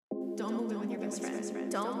move in with your best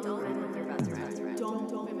friend. Don't move in with your best friend.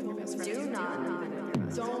 Don't move in with your best friend. Do not move in with your best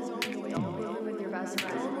friend. Don't move in with your best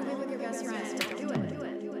friend. Don't move in with your best friend. Don't do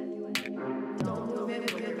it. Don't move in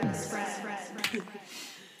with your best friend.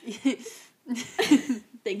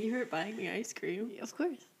 Thank you for buying me ice cream. Of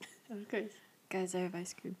course. Of course. Guys, I have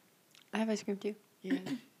ice cream. I have ice cream too. Yeah.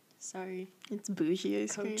 Sorry. It's bougie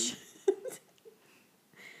ice cream. Coach.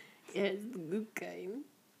 Yeah, it's the good kind.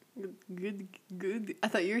 Good. I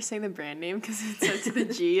thought you were saying the brand name because it starts with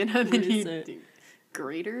a G and how What many is it?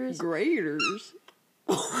 Graders? Graders.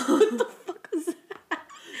 What the fuck was that?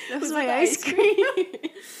 That was my the ice cream.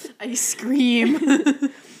 Ice cream.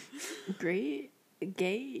 Great.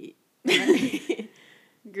 Gay.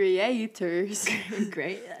 Creators.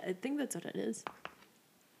 Great. I think that's what it is.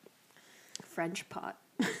 French pot.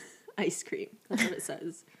 Ice cream. That's what it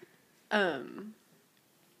says.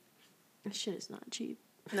 This shit is not cheap.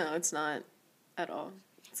 No, it's not at all.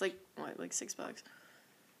 It's like what, like $6?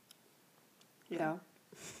 Yeah.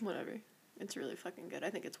 Whatever. It's really fucking good.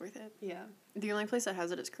 I think it's worth it. Yeah. The only place that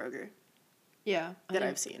has it is Kroger Yeah. that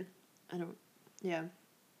I've seen. I don't. Yeah.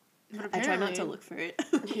 But I try not to look for it.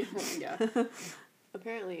 Yeah.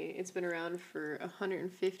 Apparently, it's been around for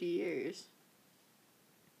 150 years.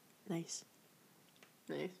 Nice.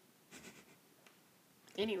 Nice.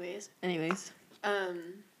 Anyways,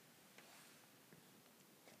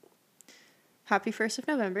 happy 1st of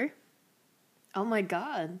November. Oh my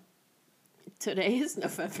god. Today is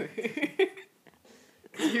November.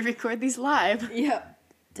 We record these live. Yeah.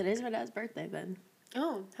 Today's my dad's birthday then.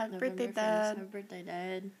 Oh, happy November birthday, 1st. Dad. Happy birthday,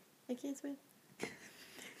 Dad. I can't swim.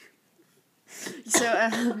 So,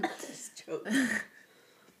 Just joke.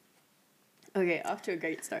 Okay, off to a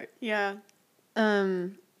great start. yeah.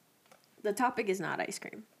 The topic is not ice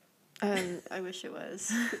cream. I wish it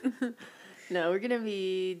was. No, we're gonna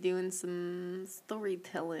be doing some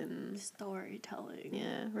storytelling. Storytelling.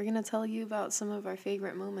 Yeah, we're gonna tell you about some of our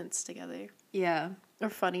favorite moments together. Yeah. Or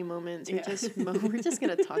funny moments. Yeah. We're just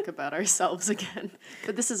gonna talk about ourselves again.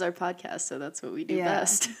 But this is our podcast, so that's what we do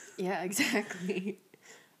best. Yeah, exactly.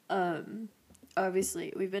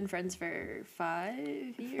 Obviously, we've been friends for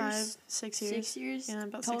 5 years. 5, 6 years. 6 years. Yeah,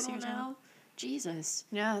 about total 6 years now. Jesus.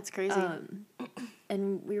 Yeah, that's crazy.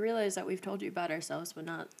 And we realize that we've told you about ourselves, but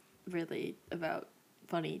not really about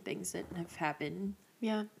funny things that have happened.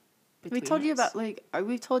 Yeah. We between told you us. about,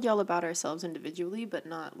 we've told y'all about ourselves individually, but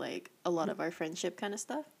not, a lot of our friendship kind of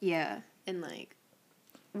stuff. Yeah. And,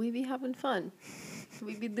 we be having fun.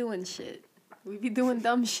 We be doing shit. We be doing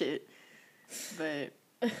dumb shit. But,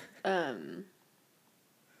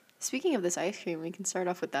 speaking of this ice cream, we can start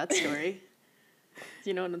off with that story. Do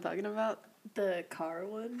you know what I'm talking about? The car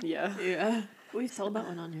one? Yeah. Yeah. We've told that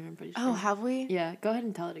one on here, I'm pretty sure. Oh, have we? Yeah, go ahead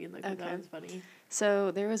and tell it again. Like, Okay. that was funny. So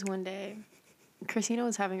there was one day, Christina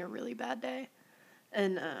was having a really bad day,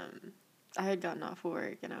 and I had gotten off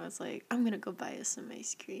work, and I was like, I'm gonna go buy us some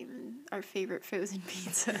ice cream and our favorite frozen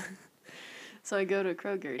pizza. So I go to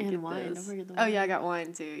Kroger to And get wine. this. Don't forget the Oh wine. yeah, I got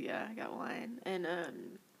wine too. Yeah, I got wine. And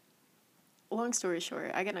long story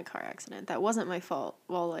short, I got in a car accident. That wasn't my fault.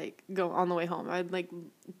 While go on the way home, I had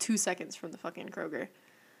 2 seconds from the fucking Kroger.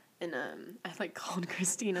 And I called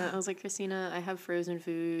Christina. I was like, Christina, I have frozen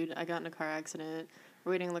food. I got in a car accident.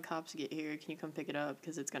 We're waiting on the cops to get here. Can you come pick it up?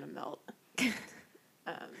 Because it's going to melt.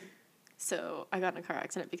 So I got in a car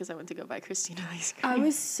accident because I went to go buy Christina ice cream.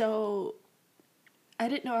 I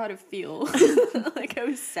didn't know how to feel. I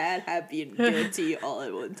was sad, happy, and guilty all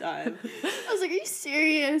at one time. I was like, are you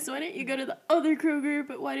serious? Why didn't you go to the other Kroger?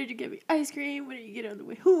 But why did you get me ice cream? Why didn't you get it on the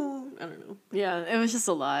way home? I don't know. Yeah, it was just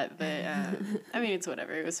a lot. But, it's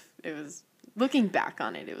whatever. It was, looking back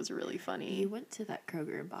on it, it was really funny. You went to that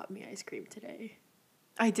Kroger and bought me ice cream today.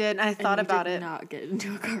 I did. I thought and you about did it. Not get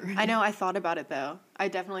into a car wreck. I know. I thought about it though. I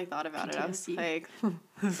definitely thought about it. I was like,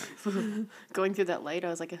 going through that light. I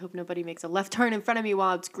was like, I hope nobody makes a left turn in front of me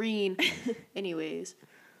while it's green. Anyways,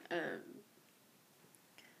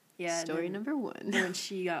 yeah. Story number 1. When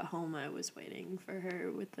she got home, I was waiting for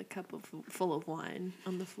her with a cup full of wine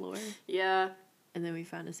on the floor. Yeah. And then we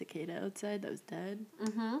found a cicada outside that was dead.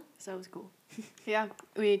 Mm-hmm. So that was cool. Yeah.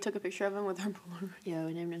 We took a picture of him with our Polaroid. Yeah,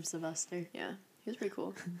 we named him Sylvester. Yeah. He was pretty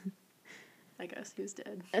cool. I guess he was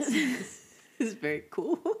dead. He's very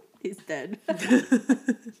cool. He's dead.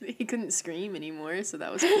 He couldn't scream anymore, so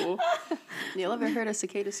that was cool. Y'all ever heard a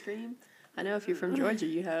cicada scream? I know if you're from Georgia,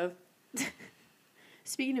 you have.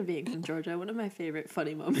 Speaking of being from Georgia, one of my favorite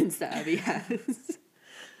funny moments that Abby has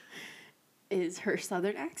is her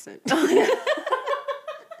southern accent.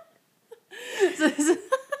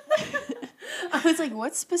 I was like,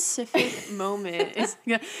 what specific moment is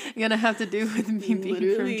gonna have to do with me being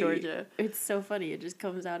Literally, from Georgia? It's so funny. It just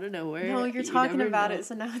comes out of nowhere. No, you're You talking never about know. it,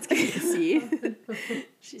 so now it's gonna See?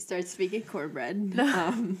 She starts speaking cornbread.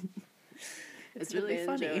 It's the really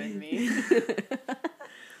banjo funny. in me.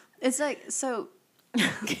 It's like, so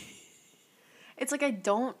it's like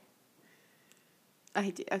okay.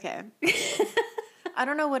 I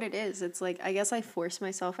don't know what it is. It's like, I guess I force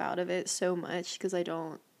myself out of it so much because I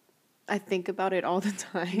think about it all the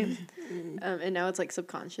time. And now it's like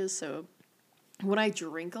subconscious. So when I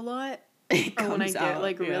drink a lot, or when I comes get out,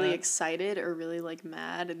 like really yeah. excited or really like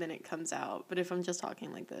mad, and then it comes out. But if I'm just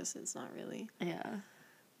talking like this, it's not really. Yeah.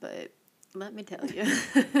 But let me tell you,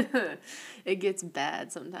 it gets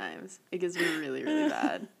bad sometimes. It gets really, really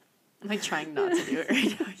bad. I'm like trying not to do it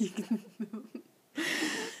right now. You can.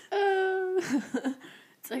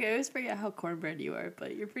 It's like I always forget how cornbread you are,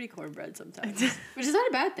 but you're pretty cornbread sometimes. Which is not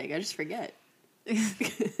a bad thing. I just forget.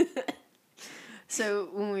 So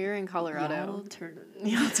when we were in Colorado,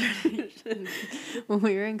 Alternative. when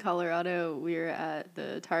we were in Colorado, we were at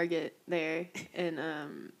the Target there, and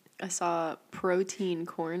I saw protein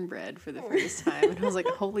cornbread for the first time, and I was like,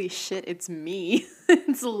 "Holy shit, it's me!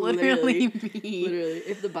 It's literally me!" Literally,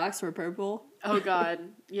 if the box were purple. Oh God,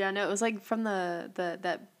 yeah, no, it was like from the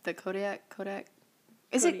Kodak.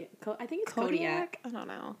 Is it I think it's Kodiak? I don't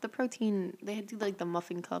know. The protein, they had do like the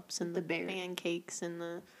muffin cups and the bear. pancakes and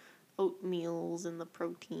the oatmeals and the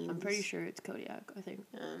proteins. I'm pretty sure it's Kodiak, I think.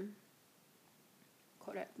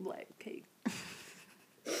 Kodak black cake.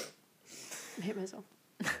 I hate myself.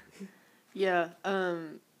 Yeah.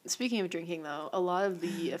 Speaking of drinking, though, a lot of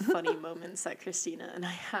the funny moments that Christina and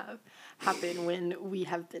I have happen when we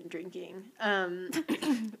have been drinking.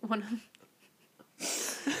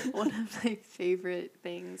 One of my favorite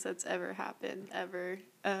things that's ever happened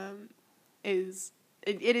is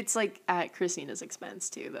it's like at Christina's expense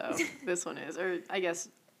too, though. This one is, or I guess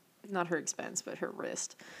not her expense, but her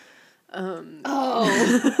wrist.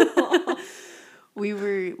 We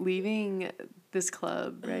were leaving this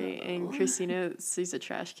club, right? And Christina sees a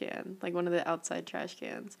trash can, like one of the outside trash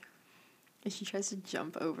cans, and she tries to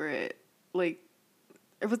jump over it. Like,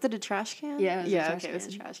 or was it a trash can? Yeah, it was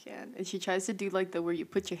a trash can. And she tries to do like the where you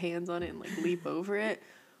put your hands on it and like leap over it.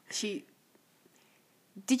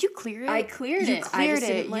 Did you clear it? I cleared You it. cleared I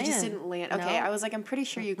just it. didn't You just land. didn't land. Okay, No. I was like, I'm pretty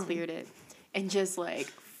sure you cleared it, and just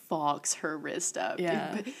like fucks her wrist up.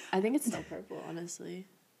 Yeah. I think it's still purple, honestly.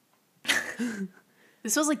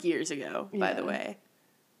 This was like years ago, by the Yeah. way.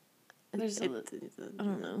 There's I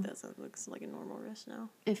don't know. Doesn't looks like a normal wrist now.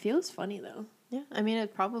 It feels funny though. Yeah, I mean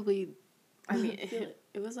it probably. I mean Feel it.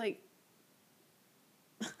 it was like.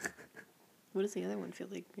 What does the other one feel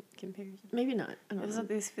like in comparison? Maybe not. I don't know.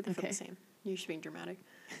 They feel Okay. the same. You're just being dramatic.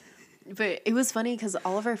 But it was funny because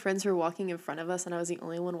all of our friends were walking in front of us, and I was the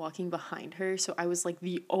only one walking behind her. So I was like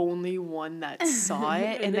the only one that saw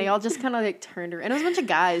it, and they all just kind of like turned around. And it was a bunch of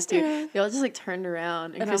guys too. Yeah. They all just like turned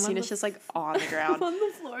around, and And I'm on Christina's the just like on the ground. on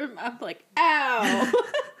the floor. I'm like, ow.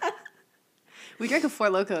 We drank a Four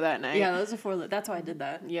Loko that night. Yeah, those are 4. That's why I did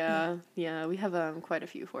that. Yeah, we have quite a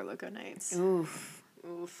few Four Loko nights. Oof.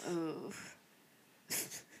 Oof. Oof.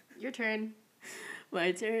 Your turn.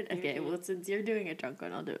 My turn? Okay, well, since you're doing a drunk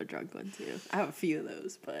one, I'll do a drunk one too. I have a few of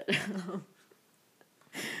those, but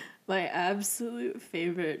my absolute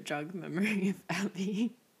favorite drunk memory of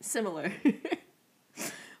Abby, similar.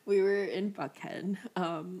 We were in Buckhead,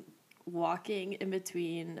 walking in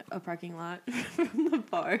between a parking lot from the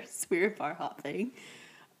bars. We were bar hopping.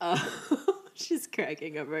 She's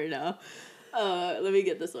cracking up right now. Let me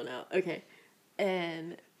get this one out. Okay.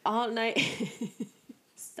 And all night...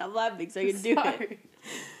 Stop laughing so I can do it.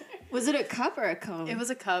 Was it a cup or a cone? It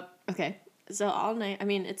was a cup. Okay. So all night, I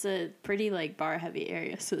mean, it's a pretty, like, bar-heavy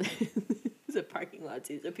area, so there's a parking lot,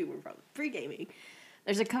 too, so people were probably pre-gaming.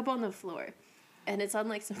 There's a cup on the floor, and it's on,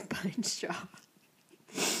 like, some pine straw.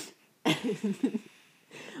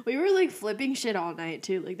 We were, like, flipping shit all night,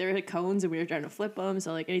 too. Like, there were cones, and we were trying to flip them,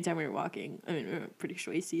 so, like, anytime we were walking, I mean, we were pretty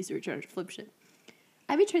choicy, so we were trying to flip shit.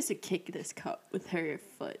 Abby tries to kick this cup with her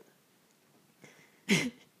foot.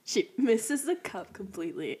 She misses the cup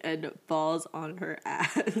completely and falls on her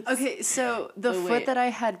ass. Okay, so the Oh, foot wait. that I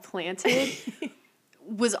had planted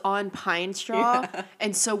was on pine straw, Yeah.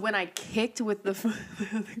 and so when I kicked with the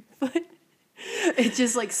other foot, it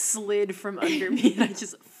just like slid from under me, and I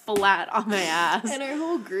just flat on my ass. And our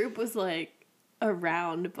whole group was like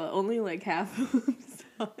around, but only like half of them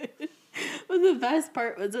saw it. But the best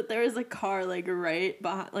part was that there was a car like right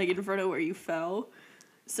behind, like in front of where you fell.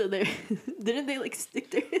 So they didn't they like stick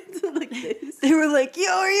their hands in like this? They were like, "Yo,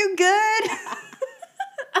 are you good?"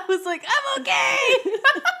 I was like, "I'm okay."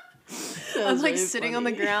 I'm like sitting on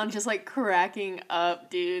the ground, just like cracking up,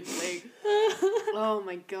 dude. Like, oh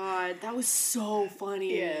my god, that was so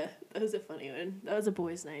funny. Yeah, that was a funny one. That was a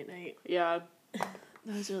boys' night. Yeah.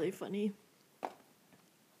 That was really funny.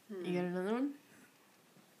 You got another one?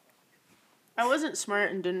 I wasn't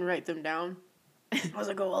smart and didn't write them down. I was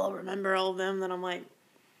like, oh, well, I'll remember all of them. Then I'm like,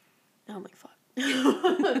 fuck.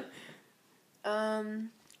 I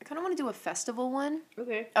kind of want to do a festival one.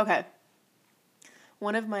 Okay.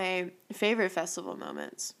 One of my favorite festival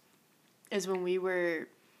moments is when we were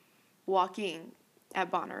walking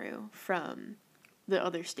at Bonnaroo from the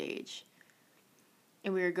other stage.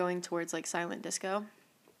 And we were going towards, like, silent disco.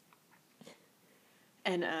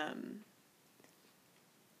 And,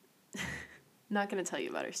 not going to tell you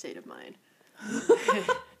about our state of mind.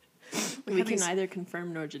 We can neither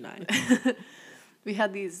confirm nor deny. We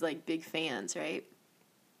had these, like, big fans, right?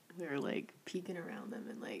 We were, like, peeking around them,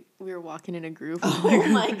 and, like, we were walking in a group. Oh,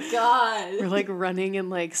 my God. We're, like, running in,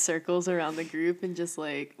 like, circles around the group, and just,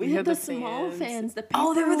 like, we had the small fans, the paper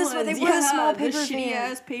ones. They were the small paper fans. The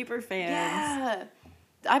shitty-ass paper fans. Yeah.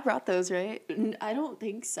 I brought those, right? I don't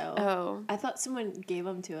think so. Oh. I thought someone gave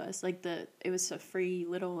them to us. Like, it was a free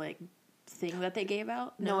little, like, thing that they gave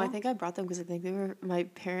out. No, I think I brought them because I think my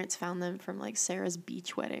parents found them from, like, Sarah's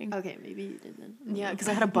beach wedding. Okay, maybe you did then. Yeah, because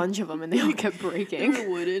I had a bunch of them and they all kept breaking. They were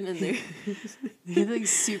wooden and they're like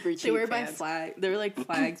super cheap. They were fans. by flag. They were like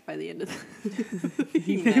flags by the end of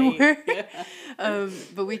the they were. Yeah.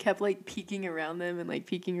 But we kept like peeking around them and like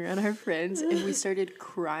peeking around our friends, and we started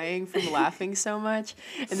crying from laughing so much.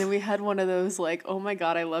 And then we had one of those like, oh my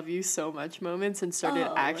god, I love you so much moments, and started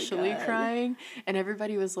actually crying. And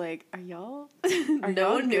everybody was like, are y'all?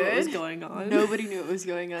 No one knew what was going on. Nobody knew what was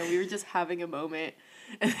going on. We were just having a moment.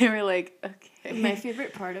 And they were like, okay. My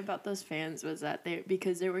favorite part about those fans was that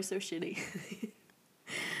because they were so shitty.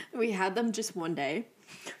 We had them just one day.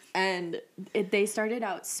 And they started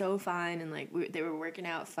out so fine. And, like, they were working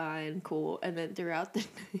out fine, cool. And then throughout the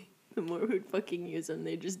night, the more we'd fucking use them,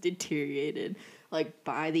 they just deteriorated, like,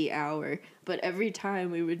 by the hour. But every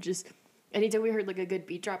time we would just... Anytime we heard, like, a good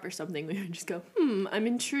beat drop or something, we would just go, I'm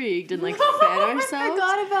intrigued, and, like, fan ourselves. I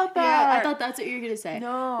forgot about that. Yeah, I thought that's what you were going to say.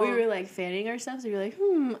 No. We were, like, fanning ourselves, and we were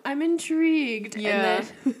like, I'm intrigued. Yeah. And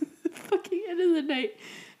then, fucking end of the night,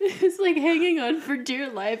 it was, like, hanging on for dear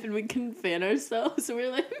life, and we couldn't fan ourselves, so we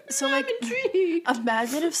were like, I'm intrigued.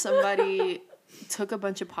 Imagine if somebody took a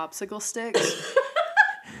bunch of popsicle sticks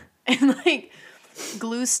and, like,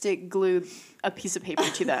 glued a piece of paper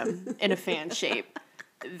to them in a fan shape.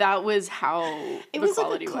 That was how it the was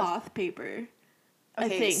quality like a cloth paper. Okay, I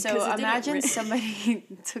think, so imagine somebody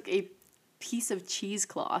took a piece of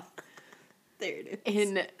cheesecloth. There it is.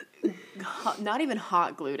 And not even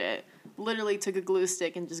hot glued it. Literally took a glue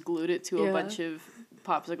stick and just glued it to a bunch of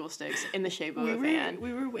popsicle sticks in the shape of a fan.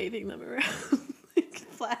 We were waving them around like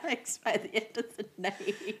flags by the end of the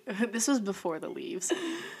night. This was before the leaves.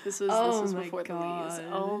 This was before the leaves.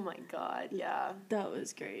 Oh my god, yeah. That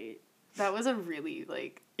was great. That was a really,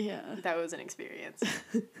 that was an experience.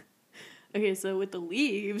 Okay, so with the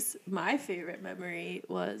leaves, my favorite memory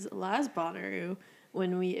was last Bonnaroo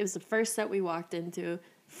when it was the first set we walked into,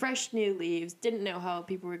 fresh new leaves, didn't know how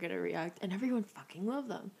people were going to react, and everyone fucking loved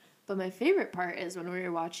them. But my favorite part is when we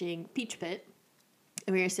were watching Peach Pit,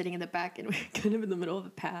 and we were sitting in the back, and we were kind of in the middle of a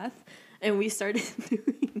path, and we started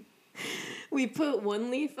doing... We put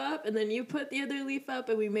one leaf up, and then you put the other leaf up,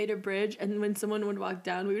 and we made a bridge, and when someone would walk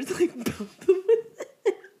down, we would just, like, bump them with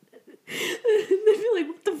it. And they'd be like,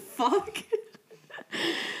 what the fuck?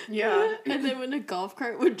 Yeah. And then when a golf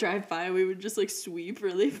cart would drive by, we would just, like, sweep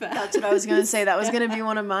really fast. That's what I was going to say. That was going to be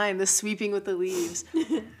one of mine, the sweeping with the leaves.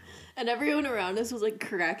 And everyone around us was, like,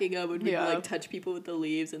 cracking up when we would, like, touch people with the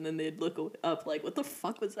leaves, and then they'd look up, like, what the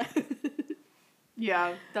fuck was that?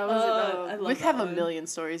 Yeah, that was we have a million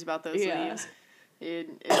stories about those leaves. It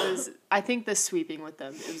was, I think the sweeping with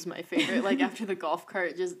them, it was my favorite. Like, after the golf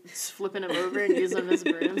cart, just flipping them over and using them as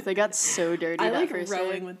brooms. They got so dirty I that like first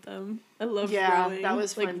rowing day. with them. I love rowing. That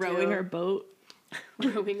was fun, like, rowing too. our boat.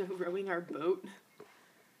 rowing our boat.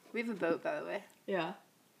 We have a boat, by the way. Yeah.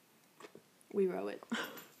 We row it.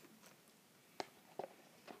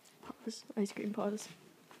 Pause. Ice cream pause.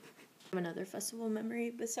 I have another festival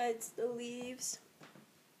memory besides the leaves.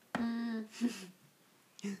 I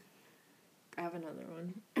have another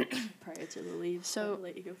one prior to the leaves, so I'll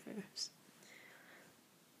let you go first.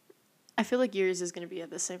 I feel like yours is going to be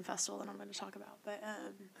at the same festival that I'm going to talk about, but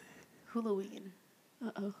Halloween.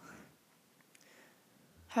 Uh-oh.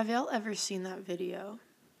 Have y'all ever seen that video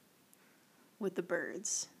with the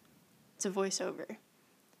birds? It's a voiceover.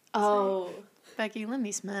 Oh. Like, Becky, let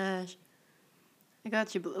me smash. I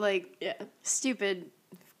got you. Like, yeah. Stupid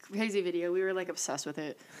crazy video. We were like obsessed with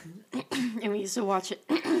it, and we used to watch it.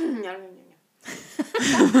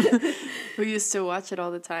 We used to watch it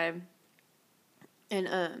all the time,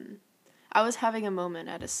 and I was having a moment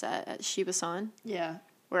at a set at Shiba-san. Yeah.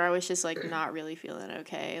 Where I was just like not really feeling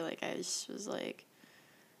okay. Like I just was like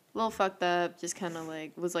a little fucked up. Just kind of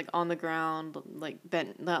like was like on the ground, like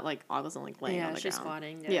bent. Not like I wasn't like laying on the ground.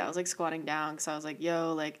 Squatting. Yeah, I was like squatting down because I was like,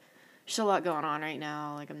 yo, like there's a lot going on right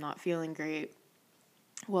now. Like I'm not feeling great.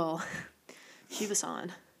 Well,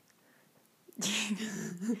 Shiba-san,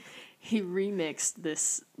 he remixed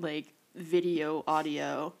this like video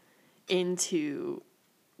audio into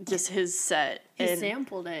just his set. He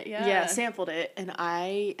sampled it, yeah. Yeah, sampled it. And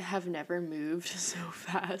I have never moved so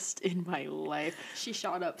fast in my life. She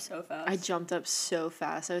shot up so fast. I jumped up so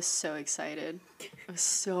fast. I was so excited. I was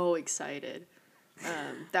so excited.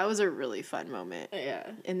 That was a really fun moment. Yeah.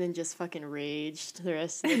 And then just fucking raged the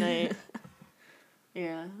rest of the night.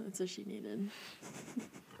 Yeah, that's what she needed.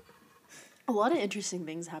 A lot of interesting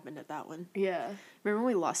things happened at that one. Yeah. Remember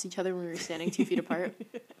when we lost each other when we were standing 2 feet apart?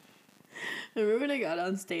 Remember when I got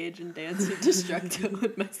on stage and danced with Destructo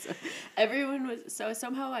with myself? Everyone was... So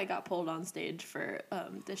somehow I got pulled on stage for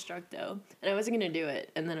Destructo. And I wasn't going to do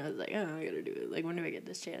it. And then I was like, oh, I got to do it. Like, when do I get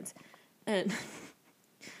this chance? And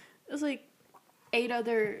it was like 8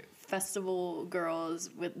 other festival girls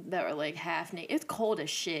that were like half naked. It's cold as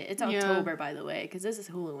shit. It's October, by the way, because this is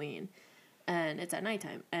Halloween. And it's at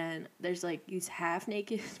nighttime. And there's like these half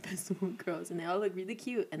naked festival girls. And they all look really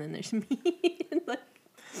cute. And then there's me and like...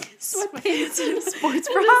 sweatpants and a sports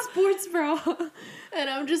bra. And a sports bra. And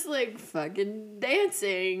I'm just like fucking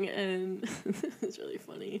dancing, and it's really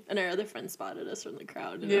funny. And our other friend spotted us from the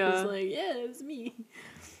crowd, and I was like, yeah, it was me.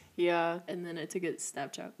 Yeah. And then I took a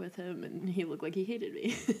Snapchat with him, and he looked like he hated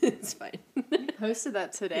me. It's fine. Posted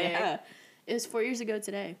that today. Yeah. It was 4 years ago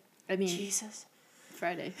today. I mean, Jesus.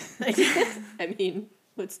 Friday. I mean,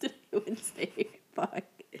 what's today? Wednesday. Fuck.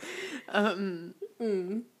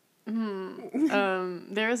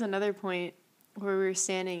 There was another point where we were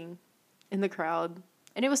standing in the crowd,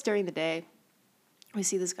 and it was during the day. We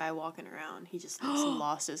see this guy walking around. He just looks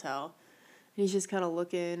lost as hell. And he's just kind of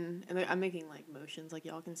looking, and I'm making like motions, like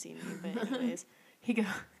y'all can see me. But anyways, he goes,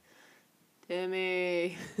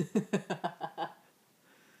 Timmy,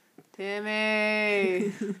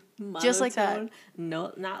 Timmy, just like that.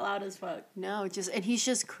 No, not loud as fuck. No, and he's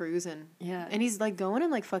just cruising. Yeah, and he's like going in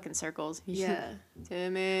like fucking circles. He's just,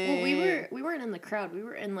 Timmy. Well, we weren't in the crowd. We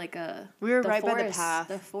were in like we were right by the path,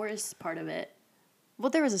 the forest part of it. Well,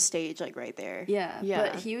 there was a stage like right there. Yeah.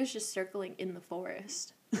 But he was just circling in the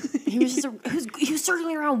forest. He was just he was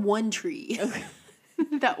circling around one tree. Okay.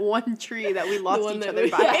 That one tree that we lost each other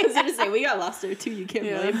by. I was gonna say we got lost there too. You can't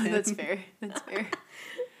blame him. That's fair. That's fair.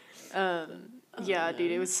 Yeah,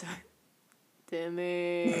 dude, it was so...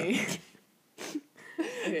 Timmy.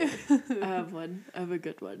 Okay. I have one. I have a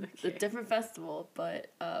good one. Okay. It's a different festival,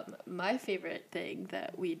 but my favorite thing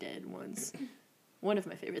that we did once, one of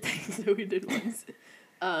my favorite things that we did once,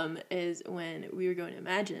 is when we were going to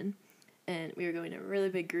Imagine, and we were going in a really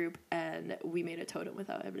big group, and we made a totem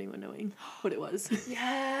without anyone knowing what it was.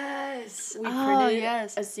 Yes! We printed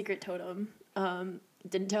a secret totem,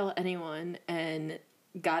 didn't tell anyone, and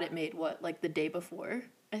got it made, like the day before?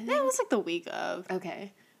 I think. Yeah, it was like the week of.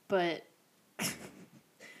 Okay. But,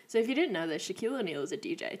 so if you didn't know this, Shaquille O'Neal is a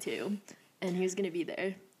DJ too, and he was going to be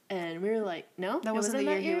there. And we were like, no? That wasn't the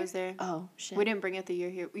year he was there. Oh, shit. We didn't bring it the year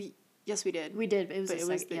here. Yes, we did. We did, but it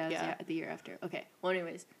was the year after. Okay. Well,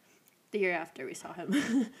 anyways, the year after we saw him.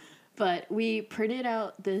 But we printed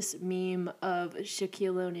out this meme of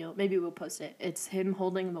Shaquille O'Neal. Maybe we'll post it. It's him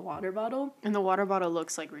holding the water bottle. And the water bottle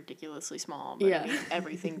looks like ridiculously small. But I mean,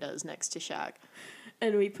 everything does next to Shaq.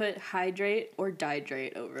 And we put hydrate or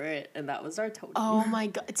dihydrate over it. And that was our totem. Oh my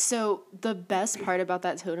God. So the best part about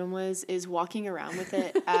that totem is walking around with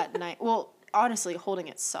it at night. Well, honestly, holding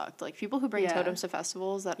it sucked. Like people who bring totems to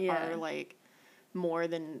festivals that are like more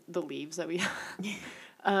than the leaves that we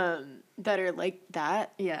have. That are like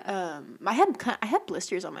that. Yeah. I had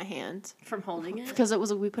blisters on my hand from holding it because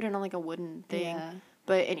we put it on like a wooden thing. Yeah.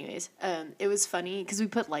 But anyways, it was funny because we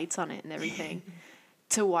put lights on it and everything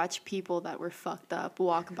to watch people that were fucked up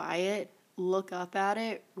walk by it, look up at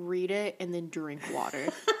it, read it, and then drink water.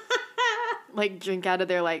 Like drink out of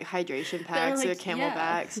their like hydration packs, like, their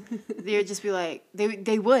Camelbacks. They would just be like they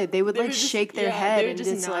would like shake their head they would and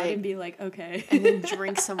just nod like and be like okay, and then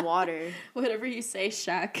drink some water. Whatever you say,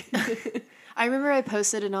 Shaq. I remember I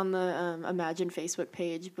posted it on the Imagine Facebook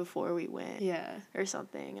page before we went, or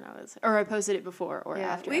something, and I posted it before or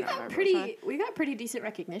after. We got pretty decent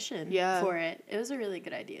recognition for it. It was a really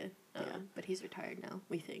good idea. But he's retired now.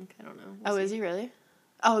 We think. I don't know. We'll see. Is he really?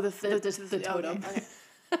 Oh, the okay, totem. okay.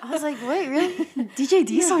 I was like, wait, really? DJ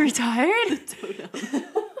Diesel retired? Totem.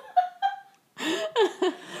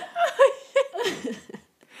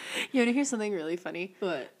 You want to hear something really funny?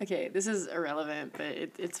 What? Okay, this is irrelevant, but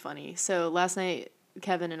it's funny. So last night,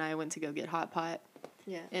 Kevin and I went to go get hot pot,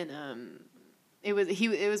 Yeah. and it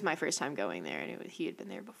was my first time going there, and he had been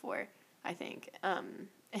there before, I think. And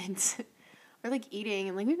we're like eating,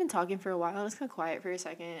 and like we've been talking for a while, and it's kind of quiet for a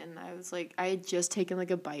second, and I was like, I had just taken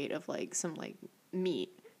like a bite of like some like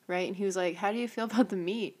meat, right? And he was like, "How do you feel about the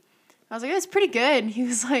meat?" I was like, "It's pretty good." And he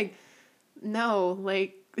was like, "No,"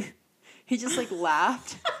 like he just like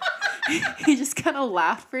laughed. He just kind of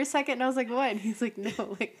laughed for a second, and I was like, "What?" And he's like,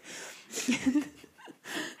 "No, like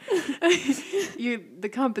the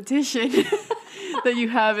competition that you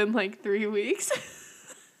have in like 3 weeks."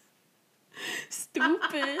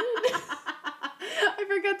 Stupid. I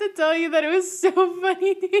forgot to tell you that it was so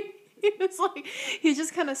funny. He was like, he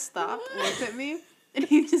just kind of stopped, looked at me, and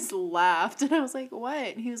he just laughed, and I was like, "What?"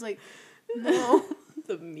 And he was like, "No."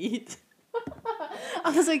 The meat.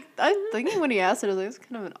 I was like, I think when he asked it, I was like, it's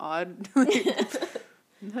kind of an odd. Like,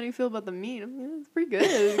 how do you feel about the meat? I mean, it's pretty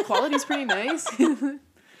good. The quality's pretty nice. Good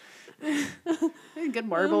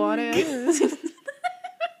marble on it.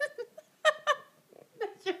 That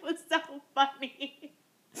shit was so funny.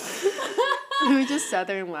 We just sat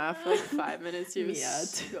there and laughed for like 5 minutes. It was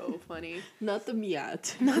Miat. so funny. Not the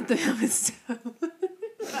miat. Not that I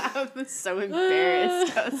was so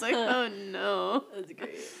embarrassed. I was like, oh no. That's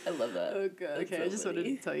great. I love that. Oh god. Okay, so I just wanted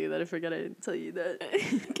funny. to tell you that. I forgot I didn't tell you that.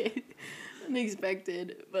 Okay.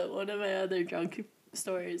 Unexpected, but one of my other drunk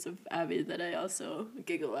stories of Abby that I also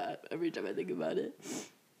giggle at every time I think about it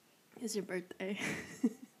is your birthday.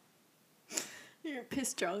 You're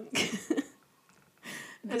piss drunk.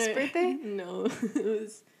 This birthday? No. It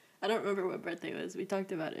was, I don't remember what birthday it was. We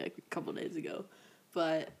talked about it a couple days ago.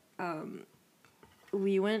 But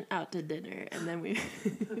we went out to dinner, and then we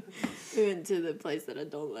we went to the place that I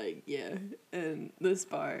don't like, and this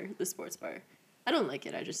bar, the sports bar. I don't like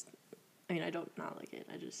it, I don't not like it,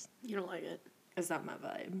 You don't like it. it's not my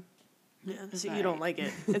vibe. Yeah, so Sorry. you don't like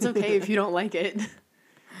it. It's okay if you don't like it.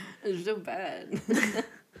 It's so bad.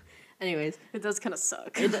 Anyways, It does kind of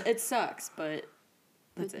suck. it sucks, but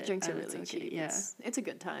that's The it. drinks are And it's really okay, cheap. Yeah. It's a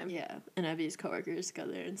good time. Yeah, and Abby's coworkers go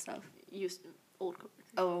there and stuff. Old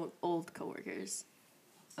coworkers. Oh, old coworkers.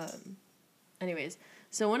 Anyways,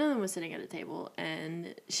 so one of them was sitting at a table,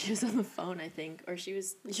 and she was on the phone, I think, or she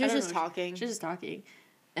was She was just talking. She was just talking,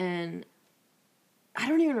 and I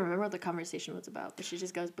don't even remember what the conversation was about. But she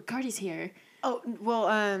just goes, "Bacardi's here." Oh, well,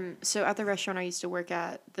 so at the restaurant I used to work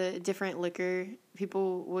at, the different liquor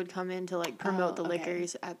people would come in to like promote the okay.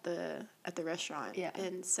 liquors at the restaurant. Yeah.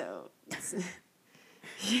 And so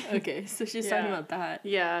Okay, so she's talking Yeah. about that.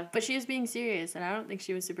 yeah. But she was being serious, and I don't think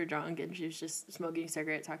she was super drunk, and she was just smoking a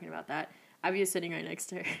cigarette, talking about that. Abby was sitting right next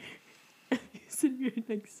to her. Abby was sitting right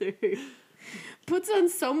next to her. Puts on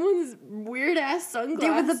someone's weird ass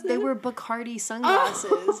sunglasses. They were Bacardi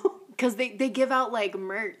sunglasses. Because they give out like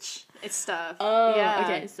merch and stuff. Oh, yeah.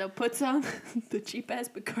 okay. So puts on the cheap ass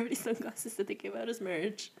Bacardi sunglasses that they gave out as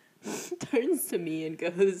merch. Turns to me and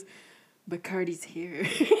goes, "Bacardi's here."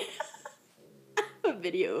 A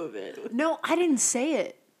video of it. No, I didn't say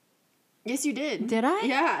it. Yes, you did. Did I?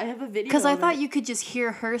 Yeah, I have a video. Because I of thought it. you could just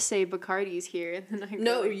hear her say Bacardi's here. And then I go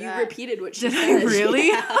No, like you that. repeated what she Did said. I really?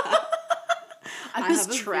 Yeah. I have was a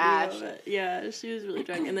video trash. of it. Yeah, she was really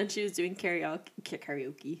drunk, and then she was doing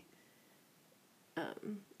karaoke.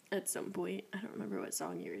 At some point, I don't remember what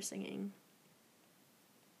song you were singing.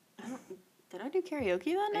 Did I do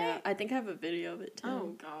karaoke that Yeah, night? I think I have a video of it too.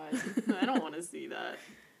 Oh, God. I don't want to see that.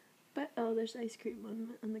 But there's ice cream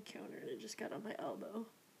on the counter, and it just got on my elbow.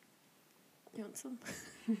 You want some?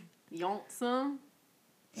 You want some?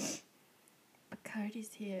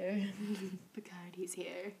 Bacardi's here. Bacardi's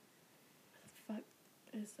here. Fuck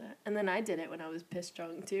is that? And then I did it when I was pissed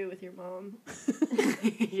drunk too with your mom.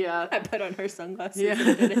 Yeah. I put on her sunglasses Yeah.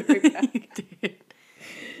 and did it for back. You did.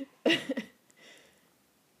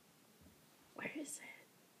 Where is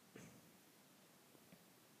it?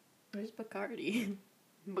 Where's Bacardi?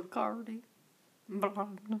 Bacardi.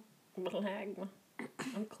 Bacardi. Blagma.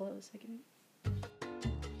 I'm close. I can.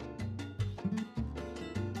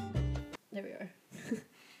 There we are.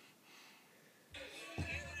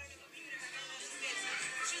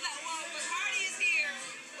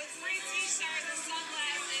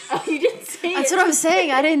 Oh, you didn't say That's it. what I'm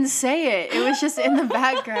saying. I didn't say it. It was just in the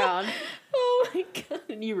background. Oh my god!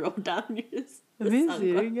 And you rolled down your. Let me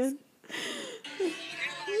see it again.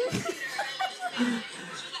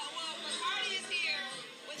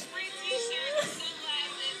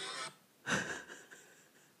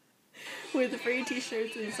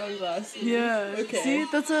 shirts and sunglasses. Yeah. Okay. See,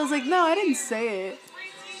 that's what I was like. No, I didn't say it.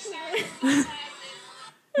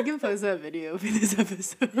 You can post that video for this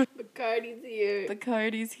episode. Bacardi's here.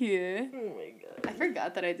 Bacardi's here. Oh my god. I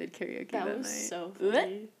forgot that I did karaoke that That was night. so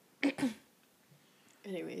funny.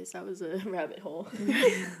 Anyways, that was a rabbit hole.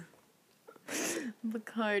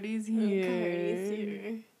 Bacardi's here. Bacardi's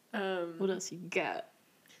here. What What else you got?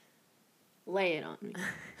 Lay it on me.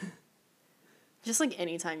 Just like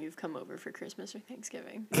anytime you've come over for Christmas or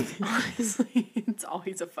Thanksgiving. Honestly, it's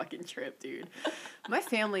always a fucking trip, dude. My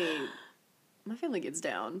family gets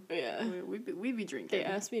down. Yeah. We be drinking. They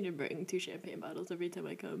ask me to bring 2 champagne bottles every time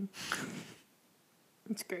I come.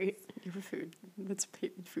 It's great. Your food. That's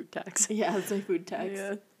paid food tax. Yeah, it's my food tax.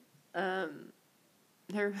 Yeah.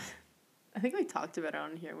 I think we talked about it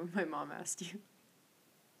on here when my mom asked you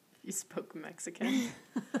if you spoke Mexican.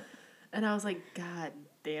 And I was like, God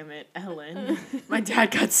damn it, Ellen. My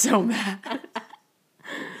dad got so mad.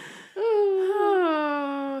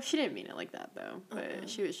 Oh, she didn't mean it like that, though. But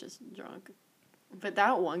she was just drunk. But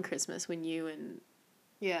that one Christmas when you and,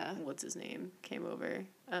 Yeah. what's his name, came over.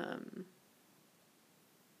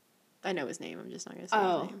 I know his name. I'm just not going to say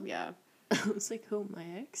his name. Yeah. I was like, who, my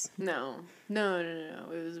ex? No. It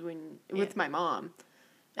was with my mom.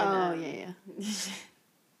 And, yeah.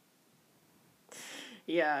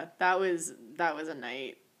 Yeah, that was a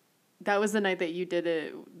night. That was the night that you did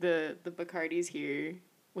it. The Bacardi's here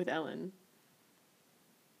with Ellen.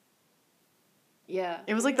 Yeah.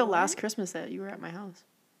 It was like the last Christmas that you were at my house.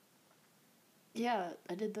 Yeah,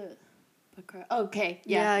 I did the Bacardi. Okay.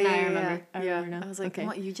 Yeah, now I remember. I remember now. I was like, okay.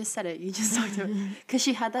 what? You just said it. You just talked about it. Because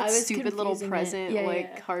she had I that was stupid little confusing it. present,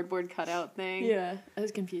 Yeah. cardboard cutout thing. Yeah, I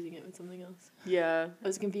was confusing it with something else. Yeah. I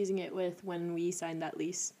was confusing it with when we signed that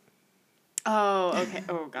lease. Oh, okay.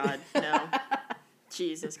 Oh, God. No.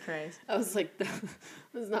 Jesus Christ. I was like, that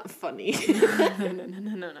was not funny.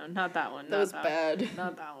 No. Not that one. That was bad.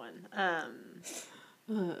 Not that one.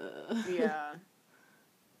 Yeah.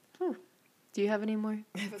 Whew. Do you have any more?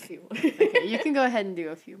 I have a few more. Okay, you can go ahead and do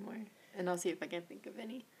a few more, and I'll see if I can think of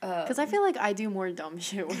any. Because I feel like I do more dumb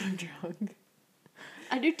shit when I'm drunk.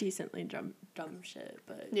 I do decently dumb shit,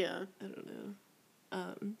 but Yeah. I don't know.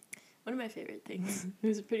 One of my favorite things, it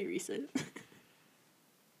was pretty recent.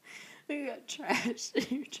 We got trashed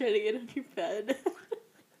and you're trying to get on your bed.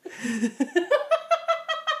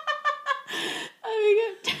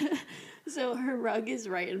 So her rug is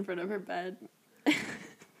right in front of her bed.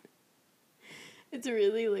 It's a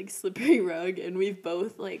really, like, slippery rug, and we've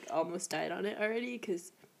both, like, almost died on it already,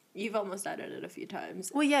 because you've almost died on it a few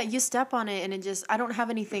times. Well, yeah, you step on it, and it just, I don't have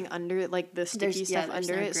anything under it, like the sticky stuff there's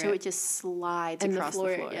under no it, so grip. it just slides And across the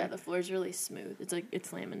floor. Yeah, the floor's really smooth. It's, like,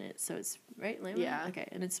 it's laminate, so it's, right? Laminate? Yeah. Okay,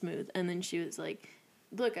 and it's smooth. And then she was like,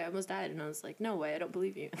 look, I almost died. And I was like, no way, I don't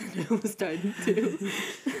believe you. And I almost died, too.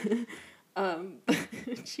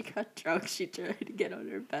 She got drunk. She tried to get on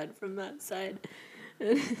her bed from that side.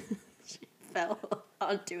 And she fell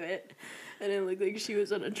onto it. And it looked like she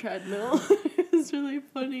was on a treadmill. It was really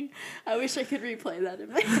funny. I wish I could replay that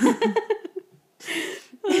in my head.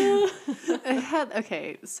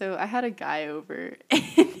 So I had a guy over,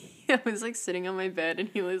 and I was, like, sitting on my bed, and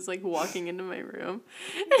he was, like, walking into my room.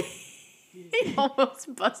 He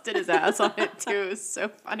almost busted his ass on it, too. It was so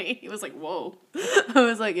funny. He was like, whoa. I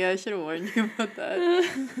was like, yeah, I should have warned you about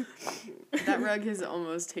that. That rug has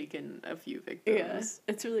almost taken a few victims. Yeah,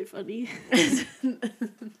 it's really funny.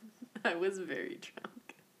 I was very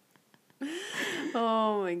drunk.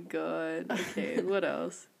 Oh, my God. Okay, what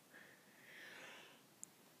else?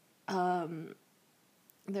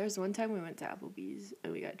 There was one time we went to Applebee's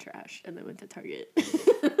and we got trashed and then went to Target.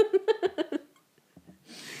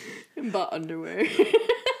 And bought underwear. And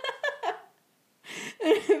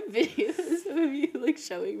videos of you, like,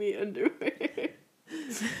 showing me underwear.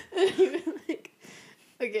 And you were like,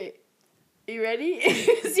 okay, you ready?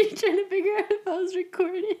 So you're trying to figure out if I was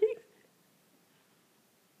recording.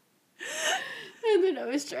 And then I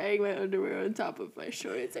was trying my underwear on top of my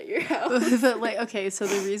shorts at your house. But, like, okay, so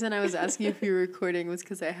the reason I was asking if you were recording was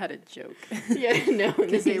because I had a joke. Yeah, no,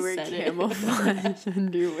 Because they were camouflage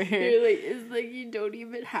underwear. You're like, it's like you don't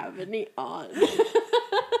even have any on.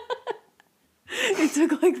 It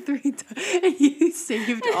took like 3 times, and you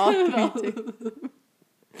saved all 3 days.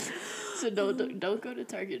 So don't go to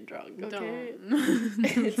Target drunk, okay? Don't.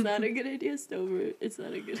 It's not a good idea, Stover. It's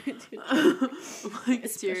not a good idea. Like,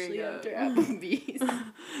 Especially tearing after up. Applebee's.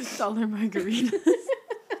 Dollar margaritas.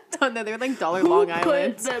 No, they were like $1 Long Who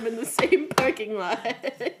Island's. put them in the same parking lot?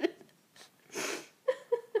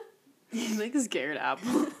 You like scared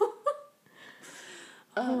apple.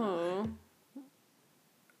 Oh.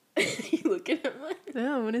 You looking at mine?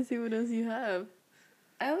 Yeah, I want to see what else you have.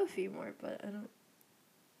 I have a few more, but I don't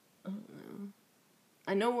know.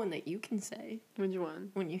 I know one that you can say. Which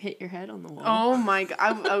one? When you hit your head on the wall. Oh my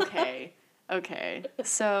god. Okay. Okay.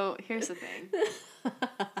 So here's the thing.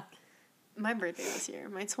 My birthday this year,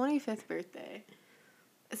 my 25th birthday.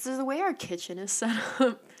 So the way our kitchen is set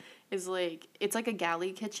up is like, it's like a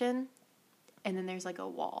galley kitchen, and then there's like a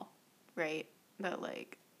wall, right? That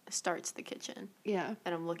like starts the kitchen. Yeah.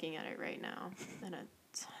 And I'm looking at it right now.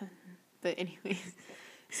 But anyways,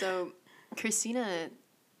 so Christina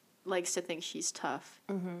likes to think she's tough.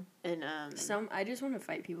 Mm-hmm. And I just want to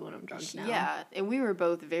fight people when I'm drunk now. yeah, and we were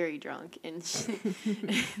both very drunk, and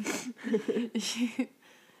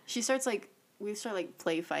she starts like, we start like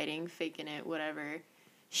play fighting, faking it, whatever.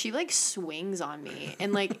 She like swings on me,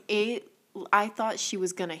 and like I thought she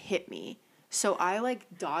was gonna hit me. So I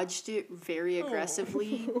like dodged it very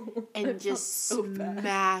aggressively and just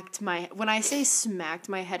smacked when I say smacked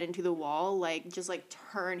my head into the wall, like just like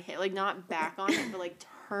hit, like not back on it, but like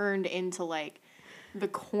turned into like the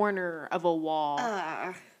corner of a wall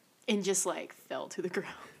and just like fell to the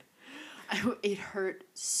ground. It hurt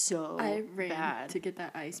so bad. I ran to get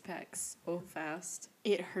that ice pack so fast.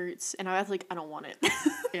 It hurts. And I was like, I don't want it.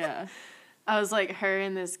 Yeah. I was like, her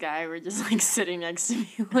and this guy were just like sitting next to me,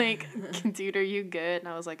 like, dude, are you good? And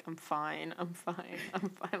I was like, I'm fine,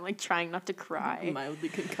 like trying not to cry. Mildly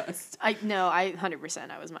concussed. I 100%,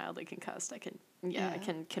 I was mildly concussed. I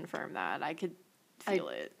can confirm that. I could feel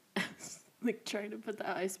it. Like trying to put the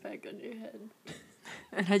ice pack on your head.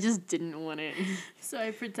 And I just didn't want it. So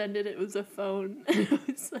I pretended it was a phone. And I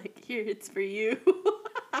was like, here, it's for you.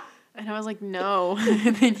 And I was like, no.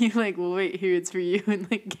 And then you like, well, wait, here, it's for you. And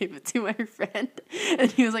like gave it to my friend. And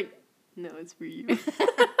he was like, no, it's for you.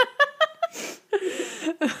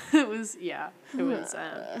 It was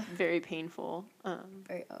very painful.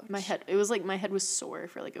 Very ouch. My head was sore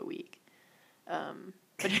for like a week.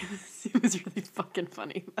 But it was really fucking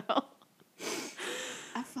funny though.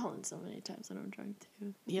 I've fallen so many times when I'm drunk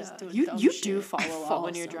too. Yeah, you do fall a lot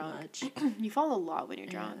when you're drunk. You fall a lot when you're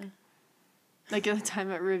drunk. Yeah. Like at the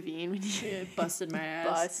time at Ravine when you busted my ass.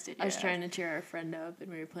 Busted. I was trying to cheer our friend up, and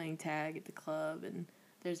we were playing tag at the club, and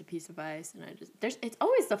there's a piece of ice, and it's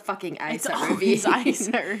always the fucking ice at Ravine. It's ice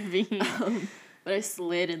at Ravine. But I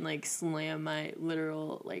slid and like slammed my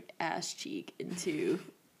literal like ass cheek into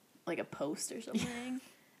like a post or something,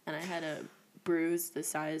 and I had a bruise the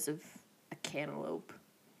size of a cantaloupe.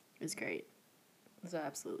 It was great. It was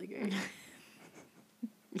absolutely great.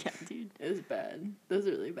 Yeah, dude. It was bad. That was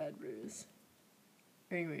a really bad bruise.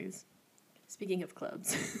 Anyways, speaking of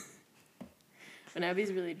clubs, when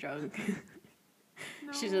Abby's really drunk,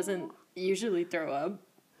 she doesn't usually throw up.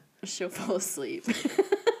 She'll fall asleep.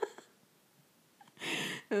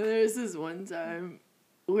 And there's this one time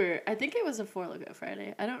where, I think it was a Four Loko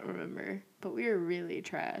Friday. I don't remember, but we were really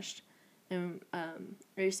trashed. And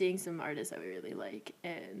we were seeing some artists that we really like,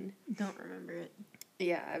 and Don't remember it.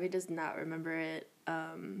 yeah, Abby does not remember it.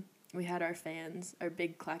 We had our fans, our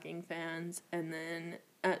big clacking fans, and then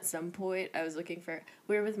at some point I was looking for,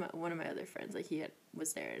 we were with one of my other friends, like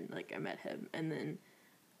was there, and like I met him, and then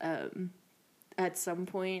at some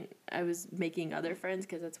point I was making other friends,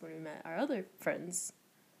 because that's when we met our other friends.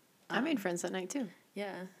 I made friends that night too.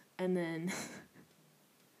 Yeah, and then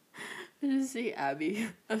I just see Abby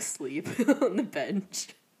asleep on the bench.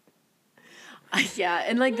 Yeah,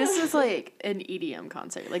 and like this is like an EDM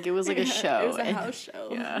concert. Like it was like a show. It was a house show.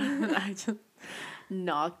 Yeah, and I just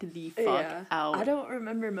knocked the fuck out. I don't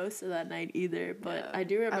remember most of that night either, but Yeah. I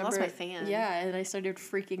do remember. I lost my fan. Yeah, and I started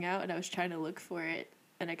freaking out, and I was trying to look for it,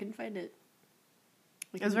 and I couldn't find it.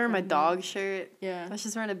 I was wearing my dog shirt. Yeah. I was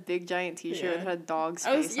just wearing a big giant T-shirt Yeah. that had a dog's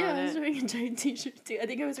face on I was it. wearing a giant T-shirt too. I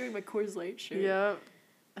think I was wearing my Coors Light shirt. Yep.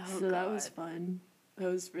 Oh, So that was fun. That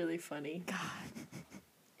was really funny. God.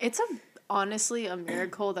 It's honestly a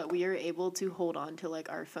miracle that we are able to hold on to like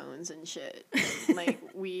our phones and shit. Like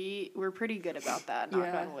we're pretty good about that,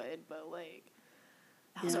 knock on wood, but like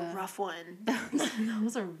that was a rough one. That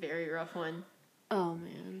was a very rough one. Oh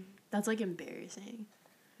man. That's like embarrassing.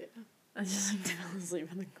 Yeah. I just like fell asleep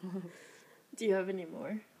in the club. Do you have any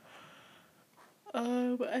more?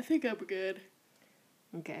 But I think I'm good.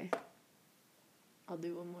 Okay. I'll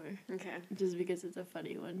do one more. Okay. Just because it's a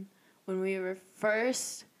funny one. When we were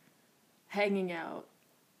first hanging out,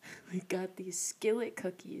 we got these skillet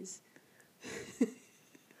cookies.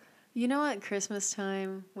 You know at Christmas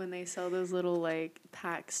time when they sell those little like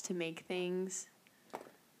packs to make things?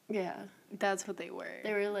 Yeah. That's what they were.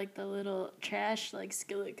 They were like the little trash like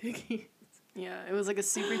skillet cookies. Yeah, it was like a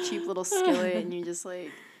super cheap little skillet and you just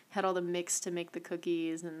like had all the mix to make the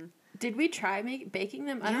cookies and Did we try baking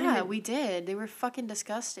them? yeah, we did. They were fucking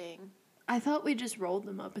disgusting. I thought we just rolled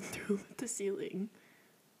them up and threw them at the ceiling.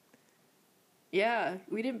 Yeah,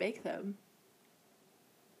 we didn't bake them.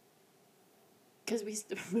 Because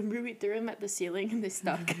remember we threw them at the ceiling and they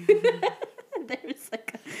stuck. There was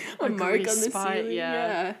like a mark on the spot, ceiling.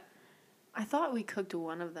 Yeah. I thought we cooked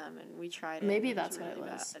one of them and we tried it. Maybe and that's was what it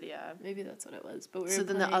really was. bad, yeah. Maybe that's what it was. But we were So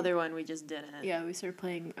then playing, the other one we just didn't. Yeah, we started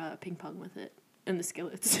playing ping pong with it and the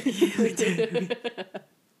skillets.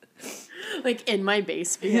 Like in my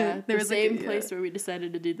basement. Yeah, There the was same like place where we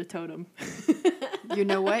decided to do the totem. You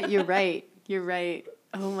know what? You're right. You're right.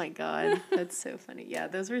 Oh my god, that's so funny. Yeah,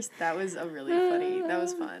 that was a really funny. That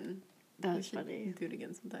was fun. That We was should funny. do it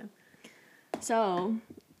again sometime. So,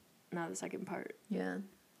 now the second part Yeah.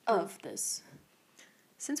 of this.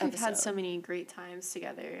 Since we've had Episode. so many great times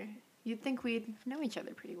together, you'd think we'd know each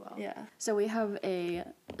other pretty well. Yeah. So we have a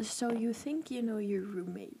so you think you know your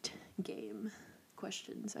roommate game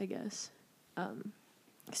questions, I guess.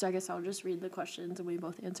 So I guess I'll just read the questions and we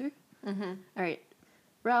both answer. Mm-hmm. All right.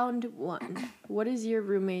 Round 1. What is your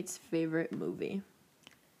roommate's favorite movie?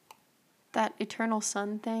 That Eternal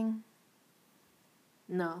Sun thing?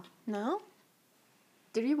 No. No?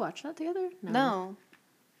 Did we watch that together? No.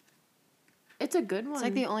 It's a good one. It's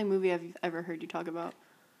like the only movie I've ever heard you talk about.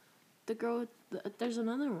 The girl with there's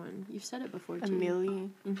another one. You've said it before too.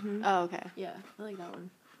 Amelie. Mm-hmm. Oh, okay. Yeah, I like that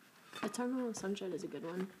one. Eternal Sunshine is a good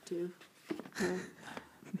one too.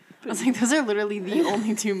 I was like, those are literally the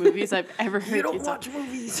only two movies I've ever heard You don't talk watch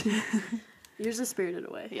movies. Yours is Spirited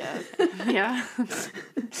Away. Yeah. Okay. Yeah.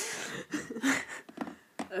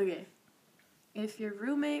 Okay. If your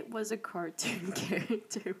roommate was a cartoon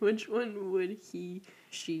character, which one would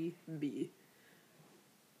she be?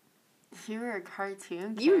 You were a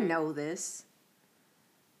cartoon. You character. know this.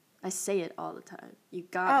 I say it all the time. You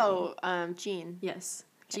got me. Jean. Yes.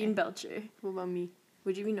 Okay. Jean Belcher. What about me?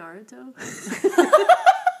 Would you be Naruto?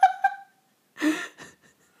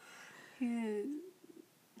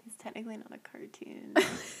 He's technically not a cartoon.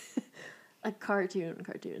 A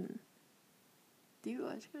cartoon. Do you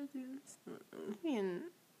watch cartoons? I mean,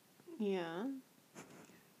 yeah.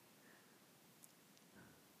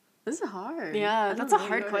 This is hard. Yeah, I don't that's a know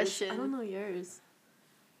hard yours. question. I don't know yours.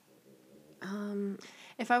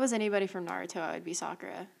 If I was anybody from Naruto, I would be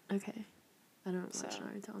Sakura. Okay. I don't watch So,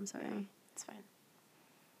 Naruto, I'm sorry. Yeah, it's fine.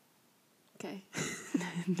 Okay.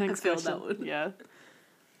 Next failed that question. one. Yeah.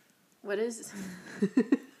 What is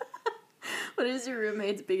what is your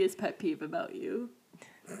roommate's biggest pet peeve about you?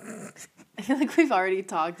 I feel like we've already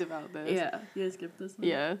talked about this. Yeah. You guys skip this one?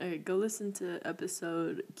 Yeah. Okay, go listen to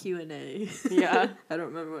episode Q&A. Yeah. I don't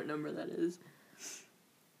remember what number that is.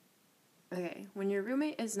 Okay, when your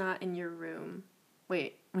roommate is not in your room...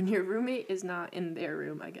 Wait, when your roommate is not in their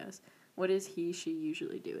room, I guess, what is she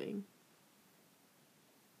usually doing?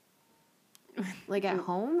 Like at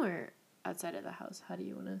home or outside of the house? How do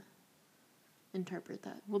you want to interpret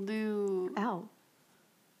that? We'll do Ow.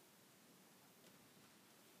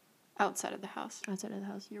 outside of the house. Outside of the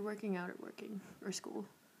house. You're working out or working or school.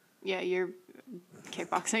 Yeah, you're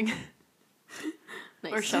kickboxing.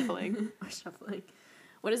 Nice. Or shuffling. Or shuffling.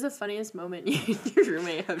 What is the funniest moment you and your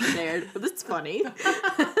roommate have shared? Well, that's funny.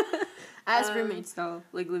 As roommates, though,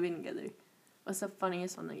 like living together. What's the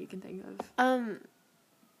funniest one that you can think of?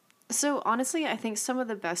 So honestly, I think some of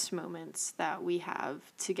the best moments that we have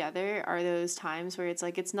together are those times where it's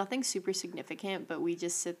like it's nothing super significant, but we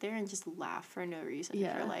just sit there and just laugh for no reason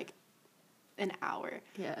Yeah. for like an hour.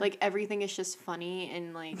 Yeah. Like everything is just funny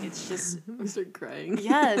and like it's just I start crying.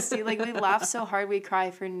 yes, dude, like we laugh so hard we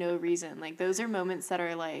cry for no reason. Like those are moments that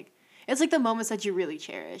are like it's like the moments that you really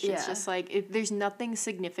cherish. Yeah. It's just like there's nothing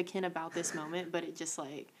significant about this moment, but it just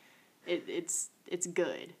like it's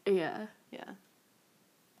good. Yeah. Yeah.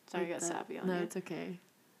 Sorry, I got sappy on No, you. it's okay.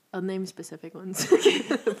 I'll name specific ones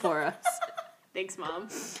for us. Thanks, Mom.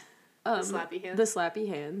 The slappy hands? The slappy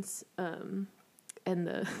hands. And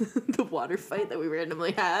the the water fight that we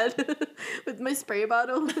randomly had with my spray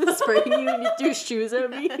bottle, spraying you and you threw shoes at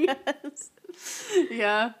me.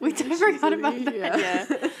 Yeah, I forgot about that.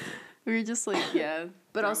 Yeah. We were just like, yeah.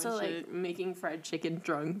 But throwing also shit. like making fried chicken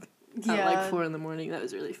drunk at Yeah. like 4 a.m. That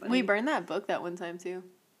was really funny. We burned that book that one time too.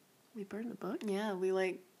 We burned the book? Yeah, we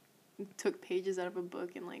like took pages out of a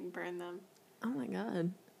book and like burned them. Oh my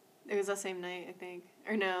god. It was that same night, I think.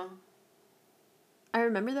 Or no. I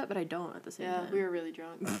remember that, but I don't at the same Yeah, time. we were really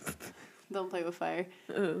drunk. Don't play with fire.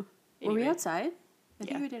 Oh. Were we Anyway. outside? I Yeah.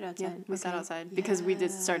 think we did outside. Yeah, we sat Okay. outside because we did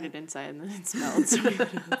Yeah. started inside and then it smelled. So we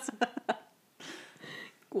went outside.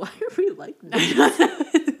 Why are we like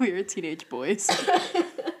this? We were teenage boys.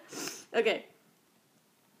 Okay.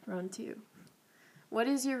 Round 2. What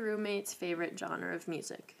is your roommate's favorite genre of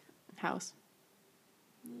music? House.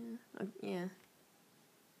 Yeah.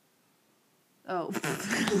 Oh.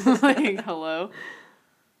 Like, hello?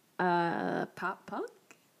 Pop punk?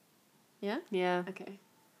 Yeah? Yeah. Okay.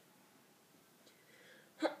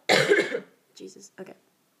 Jesus. Okay.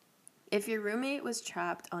 If your roommate was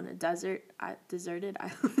trapped on a deserted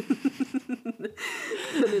island,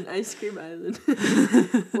 on an ice cream island,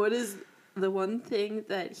 what is the one thing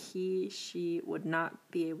that she would not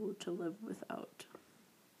be able to live without?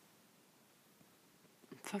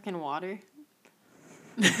 Fucking water.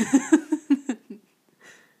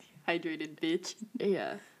 Hydrated bitch.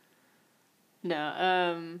 Yeah.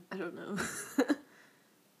 No, I don't know.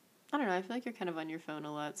 I don't know. I feel like you're kind of on your phone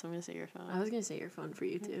a lot, so I'm gonna say your phone. I was gonna say your phone for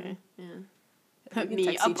you too. Okay. Yeah. Me,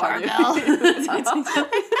 text a each other. barbell.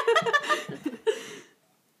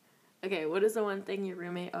 Okay, what is the one thing your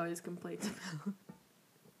roommate always complains about?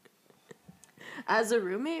 As a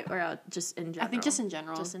roommate or just in general? I think just in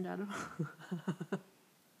general. Just in general.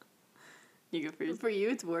 You go first. For you,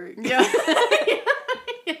 it's work. Yeah.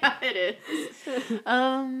 Yeah, it is.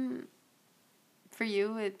 For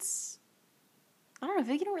you, it's... I don't know. I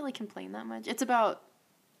feel like you don't really complain that much. It's about...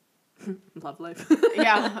 Love life.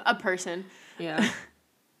 Yeah, a person. Yeah.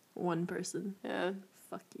 One person. Yeah.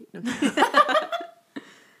 Fuck you. No.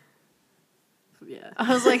 Yeah.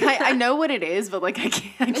 I was like, I know what it is, but like I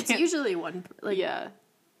can't. It's usually one. Like, yeah.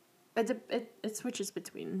 It switches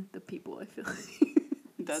between the people. I feel like.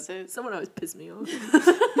 Does it? Someone always pisses me off.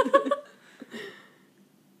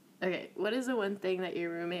 Okay, what is the one thing that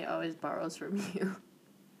your roommate always borrows from you?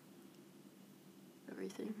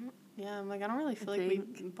 Everything. Yeah, I'm like, I don't really feel like we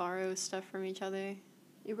borrow stuff from each other.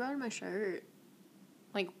 You borrowed my shirt.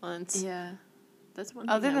 Like once. Yeah. That's one.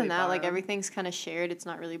 Other thing than we that, like borrow. everything's kind of shared. It's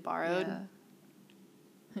not really borrowed. Yeah.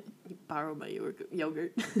 You borrowed my yogurt. No,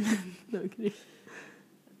 I'm kidding.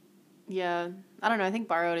 Yeah. I don't know. I think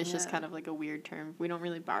borrowed is just Yeah. kind of like a weird term. We don't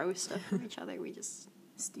really borrow stuff from each other. We just...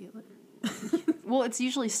 Steal it. Well, it's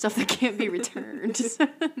usually stuff that can't be returned.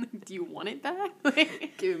 Do you want it back?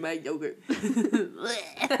 Give me my yogurt.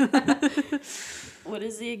 What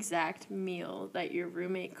is the exact meal that your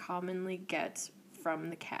roommate commonly gets from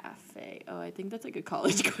the cafe? Oh, I think that's like a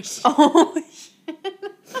college question. Oh, shit.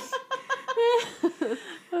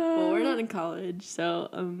 Well, we're not in college, so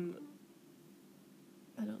I don't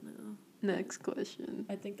know. Next question.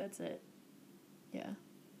 I think that's it. Yeah.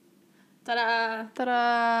 Ta-da!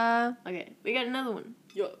 Ta-da! Okay, we got another one.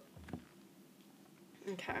 Yo.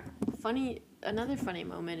 Okay. Another funny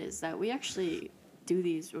moment is that we actually do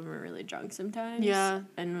these when we're really drunk sometimes. Yeah.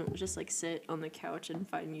 And we'll just like sit on the couch and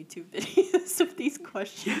find YouTube videos of these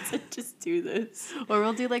questions and just do this. Or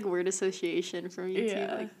we'll do like word association from YouTube,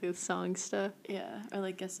 Yeah. like the song stuff. Yeah. Or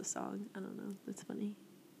like guess a song. I don't know. That's funny.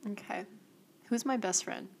 Okay. Who's my best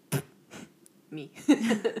friend? Me.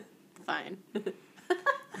 Fine.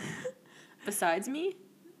 Besides me?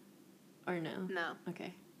 Or no? No.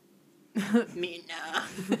 Okay. Me, no.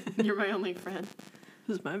 You're my only friend.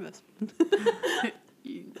 Who's my best friend?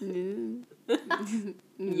 Yeka.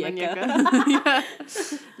 Yeah.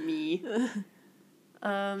 Me.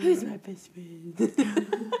 Who's my best friend?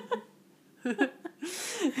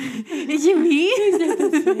 Is it me? Who's my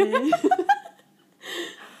best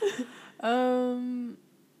friend?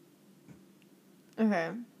 Okay.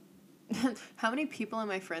 How many people am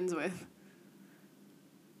I friends with?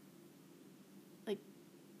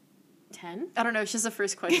 10? I don't know. It's just the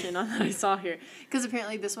first question I saw here. Because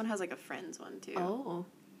apparently this one has like a friends one too. Oh.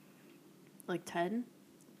 Like 10?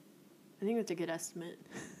 I think that's a good estimate.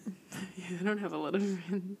 Yeah, I don't have a lot of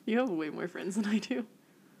friends. You have way more friends than I do.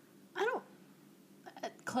 I don't...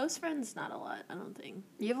 close friends, not a lot, I don't think.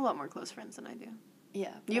 You have a lot more close friends than I do.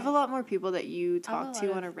 Yeah. You have a lot more people that you I have talk a to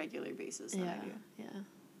lot on of- a regular basis than I do. Yeah.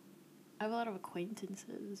 I have a lot of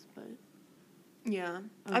acquaintances, but... Yeah.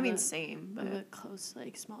 I'm I mean, a- same, I'm a but... close,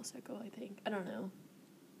 like, small circle, I think. I don't know.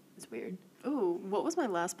 It's weird. Ooh, what was my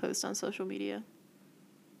last post on social media?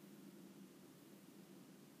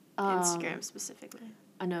 Instagram specifically.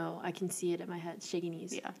 I know. I can see it in my head. Shaky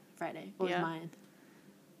knees. Yeah. Friday. What Yeah. was mine?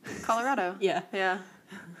 Colorado. Yeah. Yeah.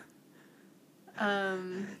 I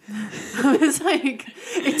was like,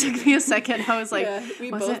 it took me a second. I was like,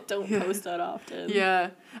 we was both it? don't post that often.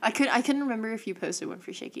 Yeah. I couldn't remember if you posted one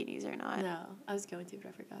for Shaky Knees or not. No, I was going to, but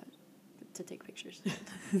I forgot to take pictures.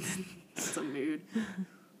 It's a mood.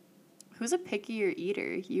 Who's a pickier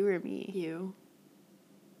eater, you or me? You.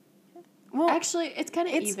 Well, Actually, it's kind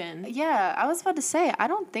of even. Yeah, I was about to say, I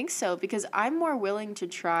don't think so because I'm more willing to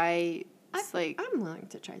try I'm willing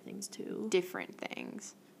to try things too. different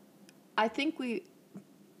things. I think we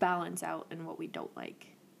balance out in what we don't like.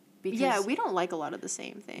 Because yeah, we don't like a lot of the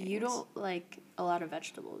same things. you don't like a lot of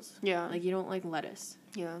vegetables. Yeah. Like, you don't like lettuce.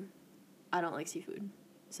 Yeah. I don't like seafood.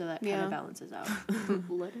 So that kind Yeah. of balances out.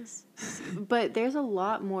 Lettuce. But there's a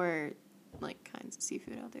lot more, like, kinds of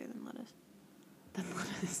seafood out there than lettuce. Than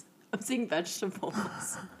lettuce. I'm saying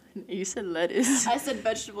vegetables. You said lettuce. I said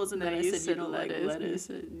vegetables and then I said you don't like lettuce.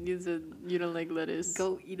 You said you don't like lettuce.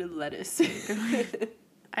 Go eat a lettuce.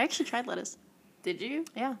 I actually tried lettuce. Did you?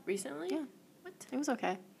 Yeah. Recently? Yeah. What? It was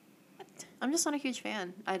okay. What? I'm just not a huge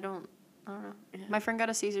fan. I don't know. Yeah. My friend got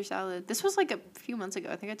a Caesar salad. This was like a few months ago.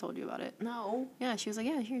 I think I told you about it. No. Yeah, she was like,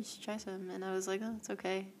 yeah, here, just try some. And I was like, oh, it's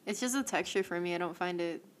okay. It's just the texture for me. I don't find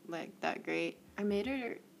it, like, that great. I made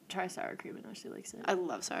her try sour cream and now she likes it. I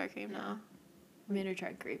love sour cream now. I made her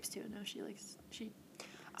try grapes too and now she likes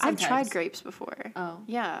I've tried sometimes. grapes before. Oh.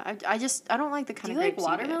 Yeah, I don't like the kind Do of you like grapes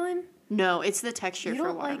you get. watermelon? No, it's the texture You for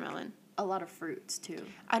don't like- watermelon. A lot of fruits too.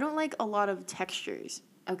 I don't like a lot of textures.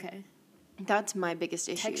 Okay. That's my biggest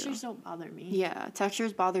issue. Textures don't bother me. Yeah,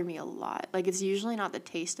 textures bother me a lot. Like, it's usually not the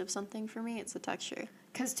taste of something for me, it's the texture.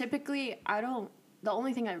 Because typically, the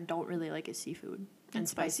only thing I don't really like is seafood and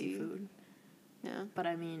spicy spicy. food. Yeah. But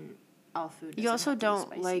I mean, all food. You doesn't also have to be don't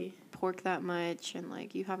spicy. like pork that much, and,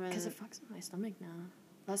 like, you haven't... Because it fucks with my stomach now.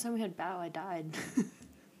 Last time we had bao, I died.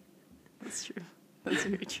 That's true. That's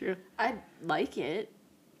very true. I like it,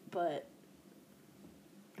 but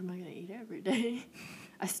I'm not gonna eat it every day.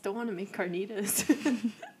 I still want to make carnitas.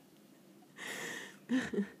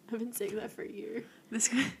 I've been saying that for a year.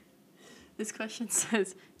 This question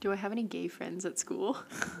says, do I have any gay friends at school?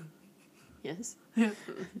 Yes. I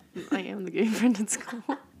am the gay friend at school.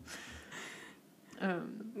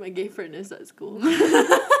 My gay friend is at school.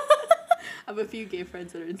 I have a few gay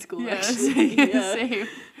friends that are in school, Yeah, actually. same.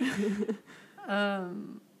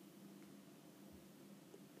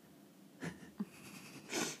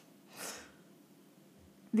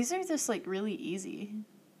 These are just, like, really easy.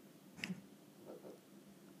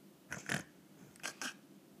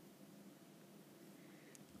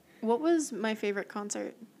 What was my favorite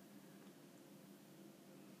concert?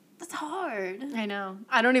 That's hard. I know.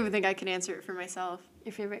 I don't even think I can answer it for myself.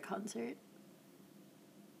 Your favorite concert?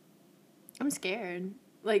 I'm scared.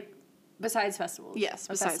 Like, besides festivals. Yes,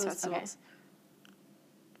 Oh, besides festivals.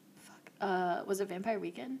 Okay. Fuck. Was it Vampire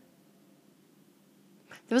Weekend?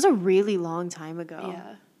 It was a really long time ago.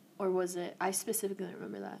 Yeah. Or was it? I specifically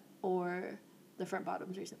remember that. Or the Front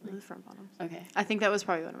Bottoms recently. The Front Bottoms. Okay. I think that was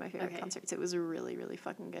probably one of my favorite Okay. concerts. It was really, really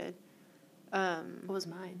fucking good. What was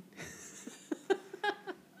mine?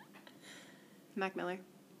 Mac Miller.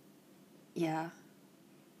 Yeah.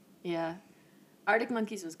 Yeah. Arctic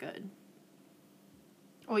Monkeys was good.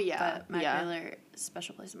 Oh, yeah. But Mac yeah. Miller,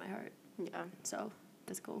 special place in my heart. Yeah. So,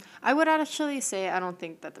 that's cool. I would actually say I don't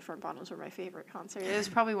think that the Front Bottoms were my favorite concert. It was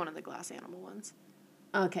probably one of the Glass Animal ones.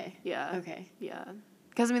 Okay. Yeah. Okay. Yeah.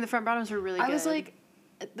 Because, I mean, the Front Bottoms were really good. I was like,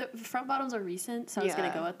 the Front Bottoms are recent, so I was going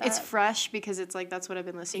to go with that. It's fresh because it's like that's what I've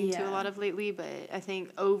been listening to Yeah. a lot of lately, but I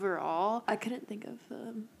think overall... I couldn't think of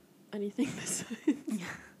anything besides.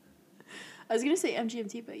 I was gonna say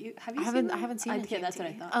MGMT, but I haven't seen it. Okay, that's what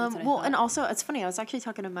I thought. And also, it's funny. I was actually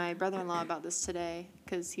talking to my brother-in-law about this today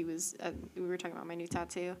because we were talking about my new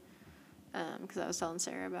tattoo, because I was telling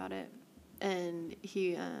Sarah about it, and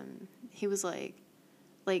he was like,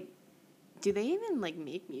 do they even like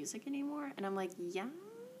make music anymore? And I'm like, yeah,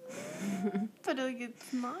 but like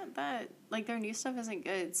it's not that like their new stuff isn't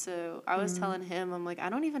good. So I was telling him, I'm like, I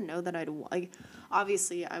don't even know that I'd like.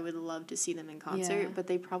 Obviously, I would love to see them in concert, Yeah. but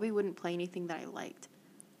they probably wouldn't play anything that I liked.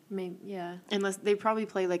 Maybe, yeah. Unless they probably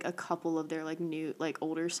play like a couple of their like new like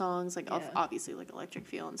older songs, like Yeah. obviously like Electric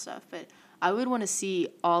Feel and stuff. But I would want to see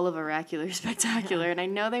all of Oracular Spectacular, and I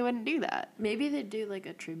know they wouldn't do that. Maybe they'd do like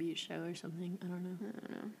a tribute show or something. I don't know. I don't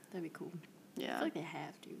know. That'd be cool. I Yeah. feel like they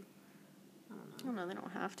have to. I don't know. Oh no, they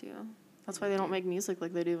don't have to. That's why they don't make music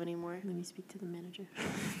like they do anymore. Let me speak to the manager.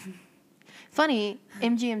 Funny,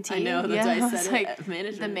 MGMT. I know, that's yeah, why I was said it.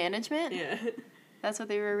 Management. The management? Yeah. That's what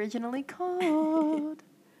they were originally called.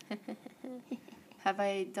 Have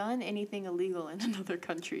I done anything illegal in another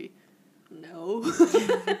country? No.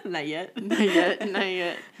 Not yet. Not yet. Not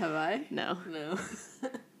yet. Have I? No. No.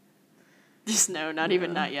 Just no. Not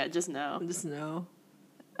even not yet. Just no. Just no.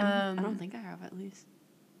 I don't think I have, at least.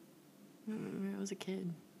 I don't remember. I was a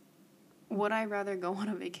kid. Would I rather go on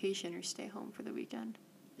a vacation or stay home for the weekend?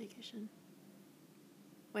 Vacation.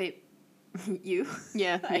 Wait. You?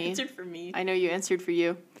 Yeah, I me. answered for me. I know you answered for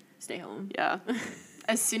you. Stay home. Yeah.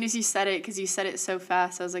 As soon as you said it, because you said it so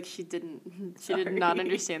fast, I was like, she did not Sorry.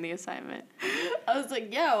 understand the assignment. I was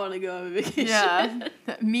like, yeah, I want to go on vacation. Yeah.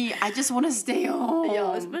 Me, I just want to stay home.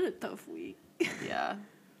 Yeah, it's been a tough week. Yeah.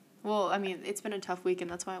 Well, I mean, it's been a tough week, and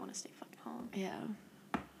that's why I want to stay fucking home. Yeah.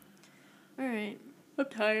 All right. I'm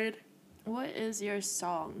tired. What is your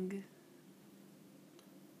song?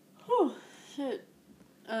 Oh, shit.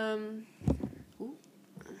 Ooh.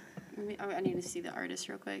 I need to see the artist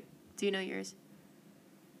real quick. Do you know yours?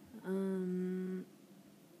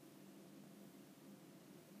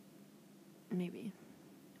 Maybe.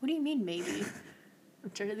 What do you mean, maybe? I'm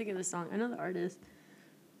trying to think of the song. I know the artist.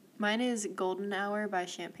 Mine is Golden Hour by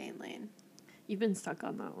Champagne Lane. You've been stuck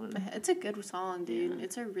on that one. It's a good song, dude. Yeah.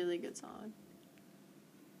 It's a really good song.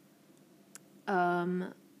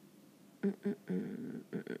 I'm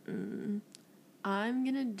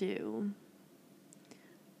gonna do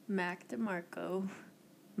Mac DeMarco,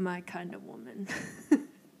 My Kind of Woman.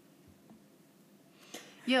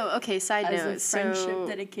 Yo, okay, side As note. a friendship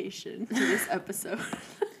dedication to this episode.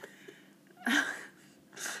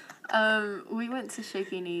 We went to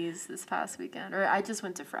Shaky Knees this past weekend, or I just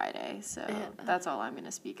went to Friday, so that's all I'm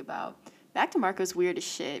gonna speak about. Back to Marco's weird as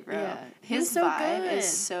shit, bro. Yeah, His so vibe good. is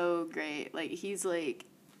so great. Like, he's like,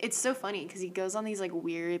 it's so funny because he goes on these like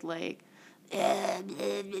weird like,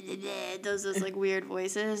 does those like weird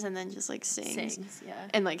voices and then just like sings. Yeah.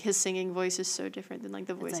 And like his singing voice is so different than like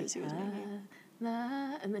the voices he was making.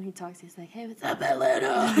 And then he talks, he's like, hey, what's up,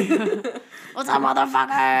 Atlanta? What's up,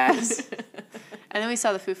 motherfuckers? And then we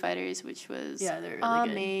saw the Foo Fighters, which was they're really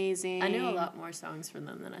good. amazing. I knew a lot more songs from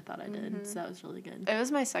them than I thought I did, so that was really good. It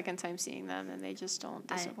was my second time seeing them, and they just don't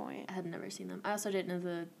disappoint. I had never seen them. I also didn't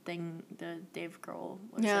know the Dave Grohl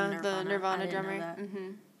was Yeah, in the Nirvana I didn't drummer. know that. Mm-hmm.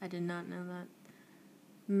 I did not know that.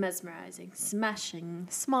 Mesmerizing. Smashing.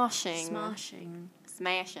 Smashing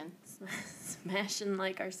Smashing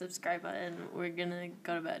like our subscribe button. We're gonna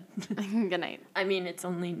go to bed. Good night. I mean, it's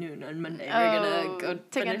only noon on Monday. Oh, We're gonna go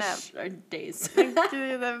take a finish our days.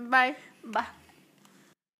 Bye. Bye.